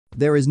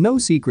There is no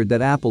secret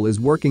that Apple is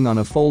working on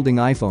a folding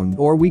iPhone,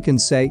 or we can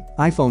say,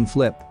 iPhone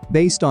Flip,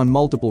 based on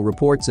multiple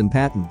reports and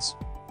patents.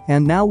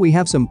 And now we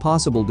have some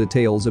possible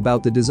details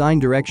about the design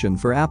direction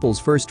for Apple's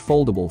first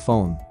foldable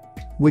phone,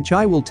 which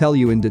I will tell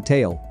you in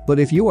detail, but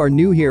if you are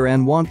new here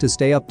and want to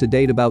stay up to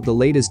date about the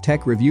latest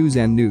tech reviews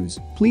and news,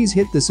 please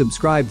hit the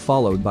subscribe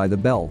followed by the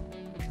bell.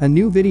 A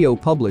new video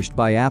published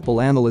by Apple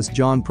analyst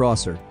Jon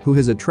Prosser, who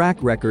has a track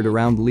record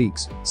around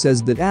leaks,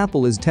 says that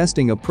Apple is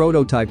testing a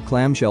prototype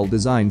clamshell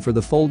design for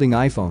the folding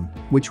iPhone,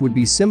 which would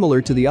be similar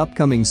to the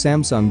upcoming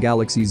Samsung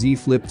Galaxy Z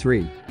Flip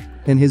 3.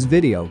 In his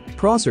video,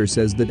 Prosser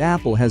says that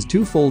Apple has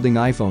two folding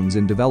iPhones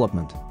in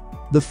development.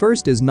 The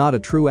first is not a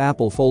true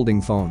Apple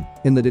folding phone,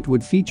 in that it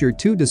would feature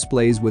two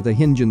displays with a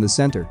hinge in the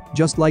center,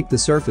 just like the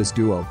Surface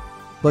Duo.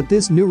 But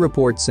this new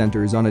report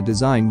centers on a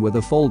design with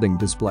a folding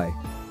display.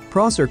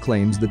 Prosser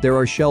claims that there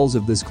are shells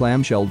of this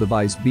clamshell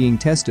device being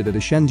tested at a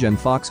Shenzhen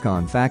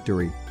Foxconn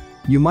factory.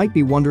 You might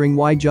be wondering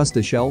why just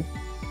a shell?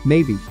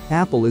 Maybe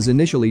Apple is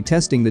initially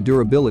testing the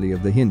durability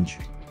of the hinge.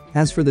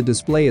 As for the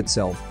display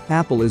itself,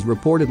 Apple is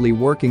reportedly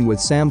working with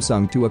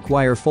Samsung to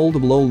acquire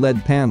foldable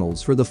OLED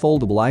panels for the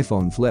foldable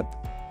iPhone Flip.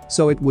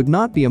 So it would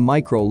not be a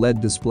micro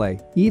LED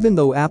display, even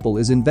though Apple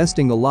is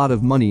investing a lot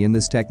of money in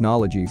this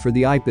technology for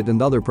the iPad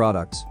and other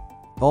products.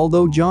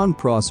 Although Jon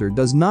Prosser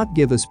does not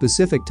give a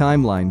specific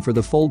timeline for the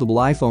foldable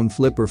iPhone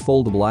Flip or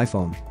foldable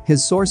iPhone,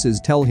 his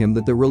sources tell him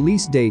that the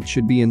release date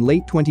should be in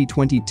late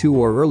 2022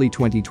 or early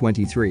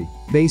 2023,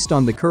 based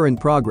on the current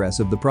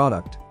progress of the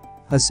product.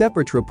 A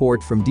separate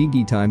report from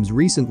DigiTimes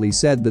recently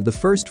said that the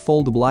first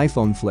foldable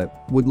iPhone Flip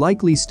would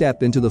likely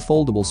step into the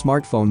foldable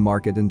smartphone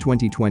market in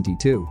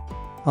 2022.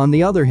 On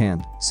the other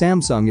hand,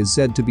 Samsung is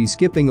said to be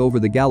skipping over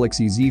the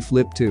Galaxy Z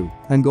Flip 2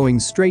 and going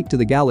straight to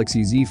the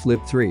Galaxy Z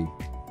Flip 3.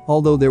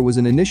 Although there was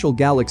an initial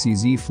Galaxy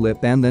Z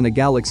Flip and then a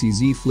Galaxy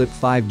Z Flip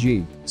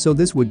 5G, so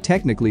this would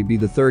technically be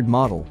the third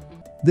model.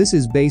 This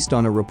is based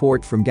on a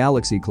report from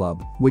Galaxy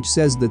Club, which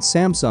says that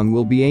Samsung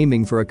will be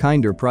aiming for a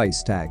kinder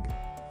price tag.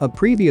 A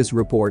previous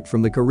report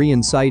from the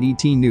Korean site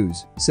ET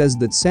News says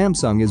that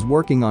Samsung is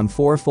working on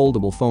 4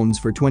 foldable phones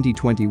for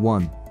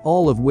 2021,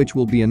 all of which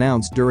will be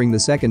announced during the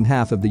second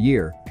half of the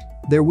year.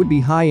 There would be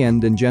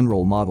high-end and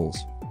general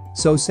models.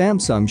 So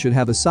Samsung should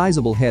have a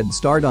sizable head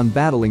start on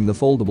battling the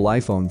foldable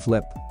iPhone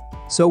Flip.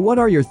 So what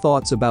are your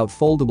thoughts about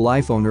foldable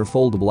iPhone or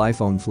foldable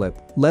iPhone Flip?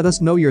 Let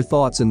us know your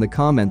thoughts in the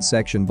comments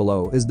section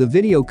below as the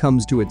video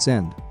comes to its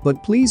end.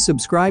 But please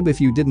subscribe if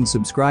you didn't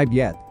subscribe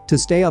yet to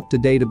stay up to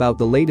date about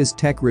the latest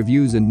tech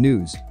reviews and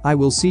news. I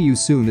will see you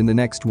soon in the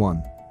next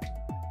one.